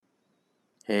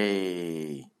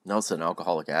Hey, Nelson,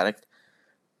 alcoholic addict.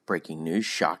 Breaking news,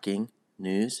 shocking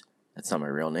news. That's not my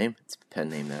real name. It's a pen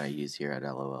name that I use here at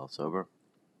LOL Sober.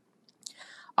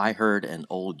 I heard an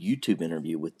old YouTube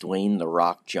interview with Dwayne "The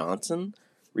Rock" Johnson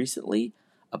recently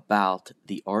about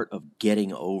the art of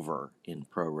getting over in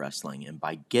pro wrestling. And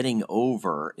by getting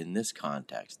over in this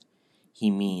context,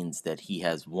 he means that he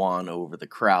has won over the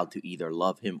crowd to either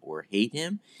love him or hate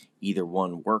him. Either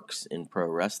one works in pro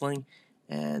wrestling.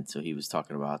 And so he was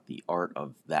talking about the art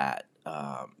of that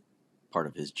part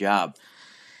of his job.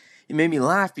 It made me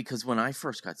laugh because when I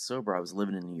first got sober, I was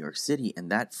living in New York City, and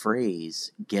that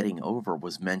phrase, getting over,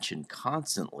 was mentioned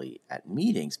constantly at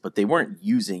meetings, but they weren't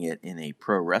using it in a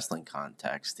pro wrestling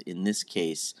context. In this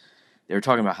case, they were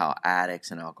talking about how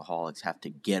addicts and alcoholics have to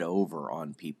get over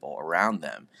on people around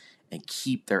them and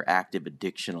keep their active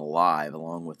addiction alive,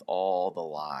 along with all the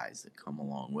lies that come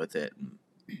along with it.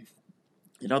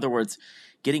 In other words,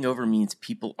 getting over means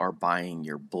people are buying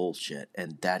your bullshit,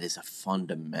 and that is a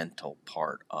fundamental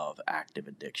part of active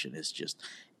addiction. It's just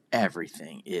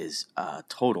everything is a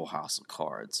total house of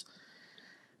cards.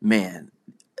 Man,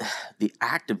 the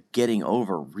act of getting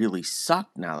over really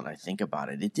sucked now that I think about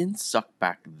it. It didn't suck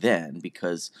back then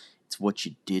because it's what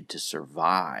you did to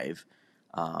survive.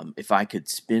 If I could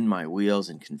spin my wheels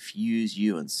and confuse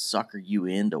you and sucker you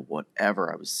into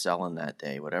whatever I was selling that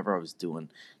day, whatever I was doing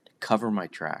to cover my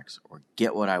tracks or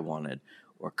get what I wanted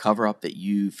or cover up that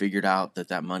you figured out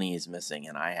that money is missing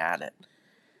and I had it.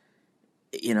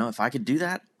 If I could do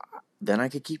that, then I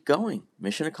could keep going.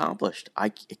 Mission accomplished. I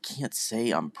can't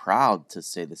say I'm proud to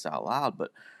say this out loud,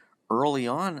 but early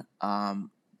on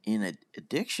in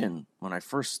addiction, when I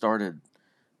first started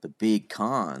the big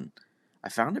con, I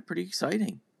found it pretty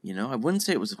exciting. I wouldn't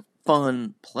say it was a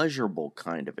fun, pleasurable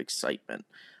kind of excitement,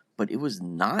 but it was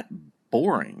not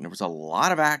boring. There was a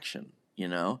lot of action,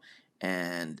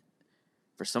 and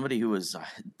for somebody who was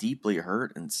deeply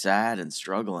hurt and sad and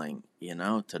struggling,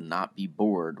 to not be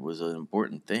bored was an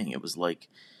important thing. It was like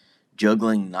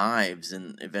juggling knives,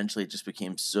 and eventually it just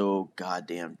became so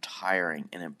goddamn tiring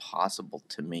and impossible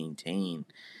to maintain.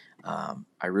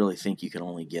 I really think you can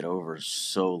only get over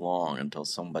so long until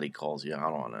somebody calls you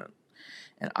out on it.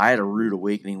 And I had a rude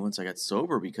awakening once I got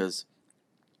sober because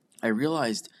I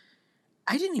realized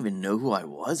I didn't even know who I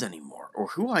was anymore or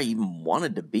who I even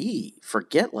wanted to be.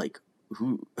 Forget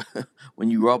who, when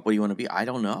you grow up, what do you want to be? I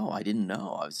don't know. I didn't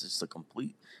know. I was just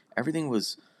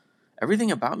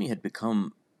everything about me had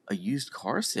become a used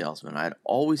car salesman. I had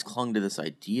always clung to this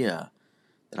idea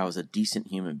that I was a decent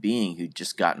human being who'd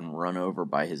just gotten run over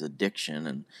by his addiction,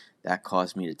 and that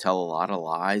caused me to tell a lot of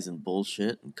lies and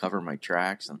bullshit and cover my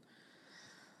tracks.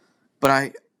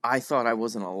 But I thought I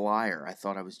wasn't a liar. I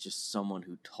thought I was just someone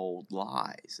who told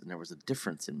lies, and there was a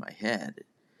difference in my head.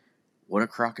 What a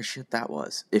crock of shit that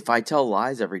was. If I tell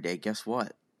lies every day, guess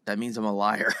what? That means I'm a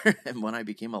liar. And when I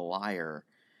became a liar,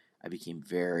 I became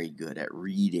very good at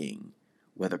reading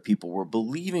whether people were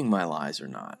believing my lies or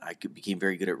not. Became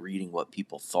very good at reading what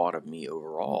people thought of me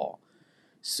overall.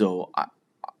 So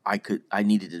I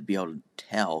needed to be able to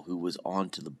tell who was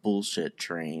onto the bullshit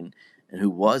train and who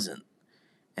wasn't.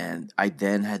 And I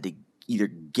then had to either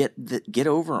get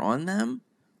over on them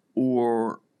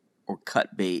or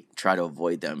cut bait, try to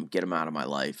avoid them, get them out of my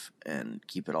life, and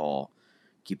keep all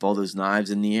those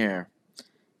knives in the air.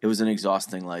 It was an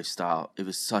exhausting lifestyle. It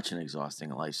was such an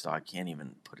exhausting lifestyle. I can't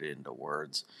even put it into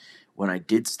words. When I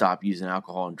did stop using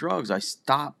alcohol and drugs, I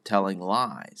stopped telling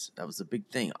lies. That was the big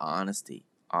thing. Honesty.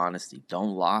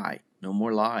 Don't lie. No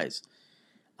more lies.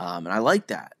 And I like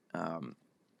that.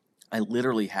 I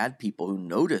literally had people who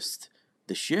noticed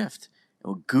the shift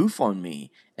and would goof on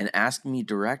me and ask me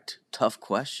direct, tough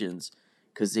questions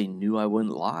because they knew I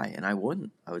wouldn't lie, and I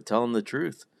wouldn't. I would tell them the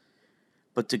truth.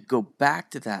 But to go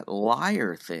back to that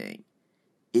liar thing,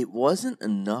 it wasn't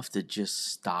enough to just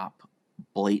stop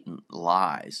blatant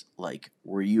lies. Like,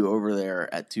 were you over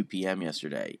there at 2 p.m.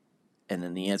 yesterday? And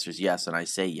then the answer is yes, and I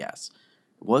say yes.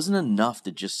 It wasn't enough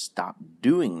to just stop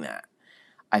doing that.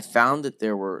 I found that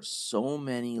there were so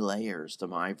many layers to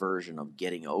my version of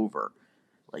getting over,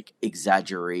 like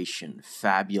exaggeration,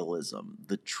 fabulism,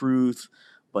 the truth,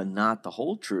 but not the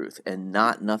whole truth, and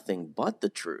not nothing but the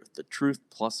truth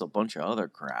plus a bunch of other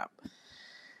crap.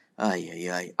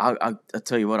 I'll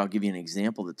tell you what, I'll give you an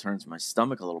example that turns my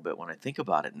stomach a little bit when I think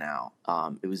about it now.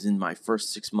 It was in my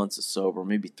first 6 months of sober,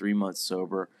 maybe 3 months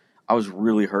sober. I was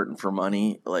really hurting for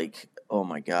money, like, oh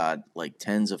my God, like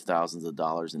tens of thousands of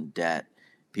dollars in debt,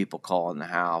 people calling the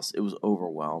house. It was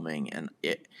overwhelming, and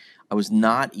I was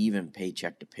not even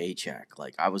paycheck to paycheck.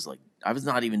 I was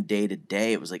not even day to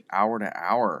day. It was like hour to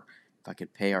hour if I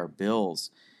could pay our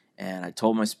bills. And I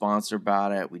told my sponsor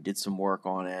about it. We did some work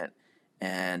on it.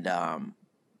 And,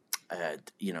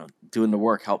 doing the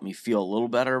work helped me feel a little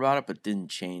better about it, but didn't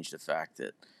change the fact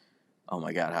that, oh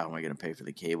my God, how am I going to pay for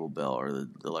the cable bill or the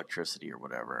electricity or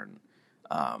whatever?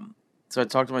 And so I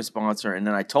talked to my sponsor, and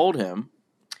then I told him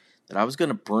that I was going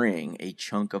to bring a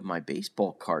chunk of my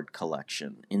baseball card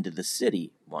collection into the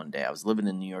city one day. I was living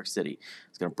in New York City. I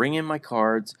was going to bring in my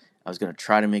cards. I was going to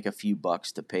try to make a few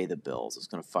bucks to pay the bills. I was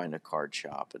going to find a card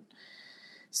shop and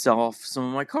sell off some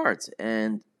of my cards.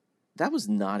 And that was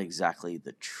not exactly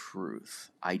the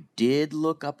truth. I did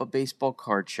look up a baseball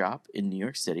card shop in New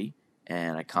York City,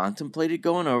 and I contemplated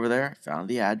going over there. I found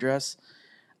the address.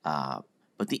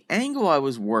 But the angle I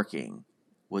was working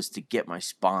was to get my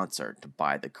sponsor to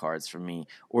buy the cards for me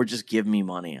or just give me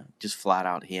money, just flat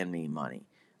out hand me money.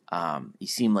 He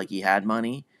seemed like he had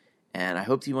money, and I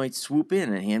hoped he might swoop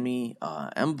in and hand me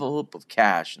an envelope of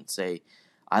cash and say,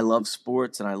 I love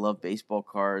sports and I love baseball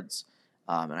cards,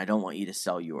 and I don't want you to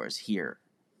sell yours here.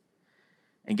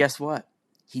 And guess what?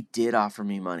 He did offer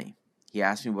me money. He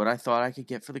asked me what I thought I could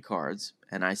get for the cards,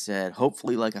 and I said,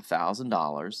 hopefully like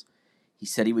 $1,000. He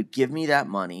said he would give me that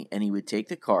money and he would take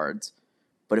the cards,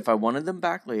 but if I wanted them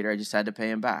back later, I just had to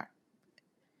pay him back.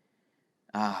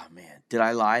 Ah, man. Did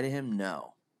I lie to him?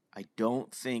 No. I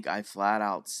don't think I flat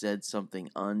out said something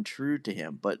untrue to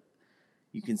him, but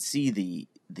you can see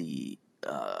the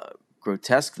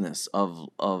grotesqueness of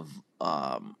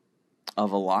a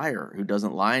liar who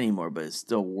doesn't lie anymore but is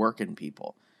still working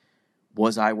people.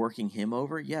 Was I working him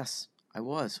over? Yes, I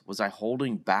was. Was I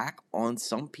holding back on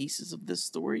some pieces of this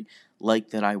story, like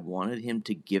that I wanted him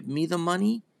to give me the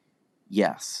money?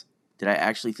 Yes. Did I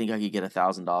actually think I could get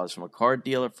 $1,000 from a card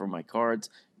dealer for my cards?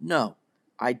 No,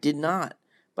 I did not.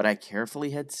 But I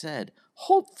carefully had said,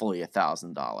 hopefully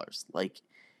 $1,000. Like,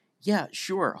 yeah,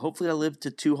 sure. Hopefully I live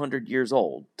to 200 years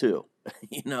old, too.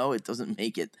 It doesn't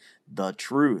make it the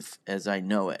truth as I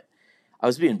know it. I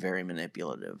was being very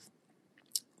manipulative.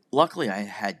 Luckily, I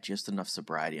had just enough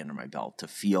sobriety under my belt to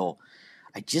feel,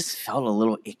 I just felt a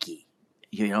little icky.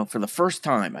 For the first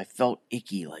time, I felt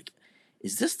icky. Like,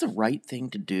 is this the right thing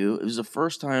to do? It was the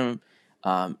first time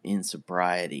in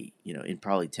sobriety, in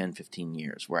probably 10, 15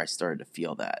 years where I started to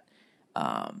feel that.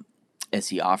 As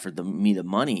he offered me the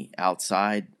money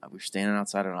outside, we were standing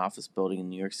outside an office building in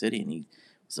New York City, and he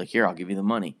was like, here, I'll give you the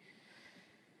money.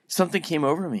 Something came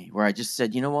over me where I just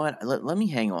said, you know what, let me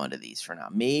hang on to these for now.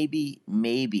 Maybe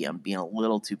I'm being a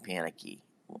little too panicky.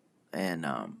 And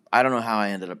I don't know how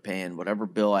I ended up paying whatever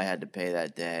bill I had to pay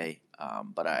that day,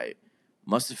 but I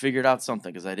must have figured out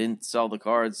something because I didn't sell the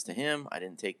cards to him. I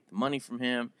didn't take the money from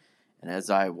him. And as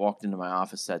I walked into my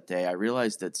office that day, I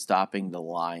realized that stopping the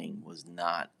lying was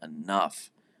not enough.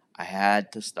 I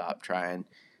had to stop trying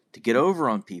to get over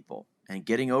on people. And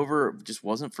getting over just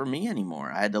wasn't for me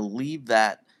anymore. I had to leave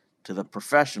that to the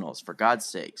professionals, for God's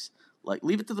sakes.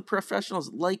 Leave it to the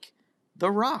professionals like The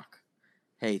Rock.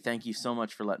 Hey, thank you so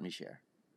much for letting me share.